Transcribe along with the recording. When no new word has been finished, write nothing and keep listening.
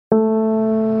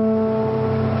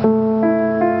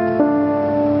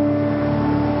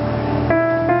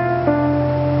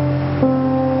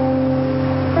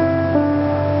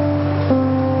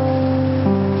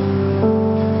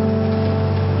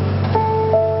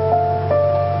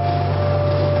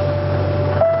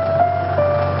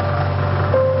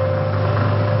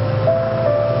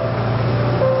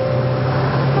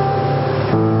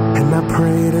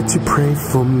pray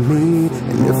for me.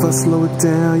 And if I slow it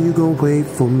down, you gon' wait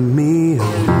for me.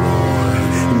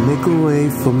 And make a way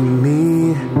for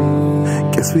me.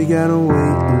 Guess we gotta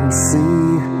wait and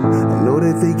see. I know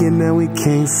they're thinking that we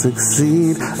can't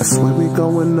succeed. I swear we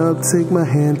going up, take my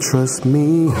hand, trust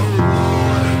me.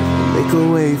 Make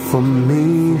a way for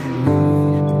me.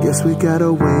 Guess we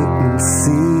gotta wait and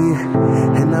see.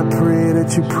 And I pray that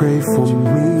you pray for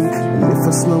me. And if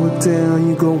I slow it down,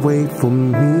 you gon' wait for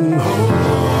me.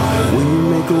 Will you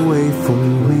make a way for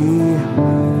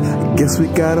me? Guess we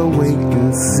gotta wait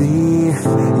and see.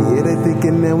 Yeah, they're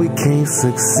thinking that we can't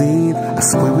succeed. I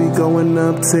swear we going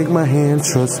up, take my hand,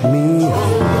 trust me.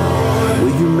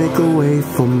 Will you make a way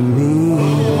for me?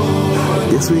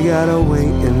 Guess we gotta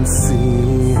wait and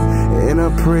see. And I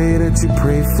pray that you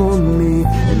pray for me.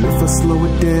 And if I slow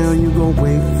it down, you gon'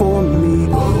 wait for me.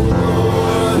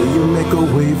 Will you make a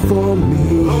way for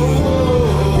me?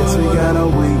 Guess we gotta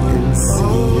wait and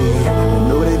see. I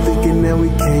know they thinking that we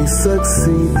can't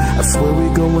succeed. I swear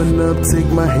we going up, take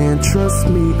my hand, trust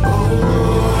me.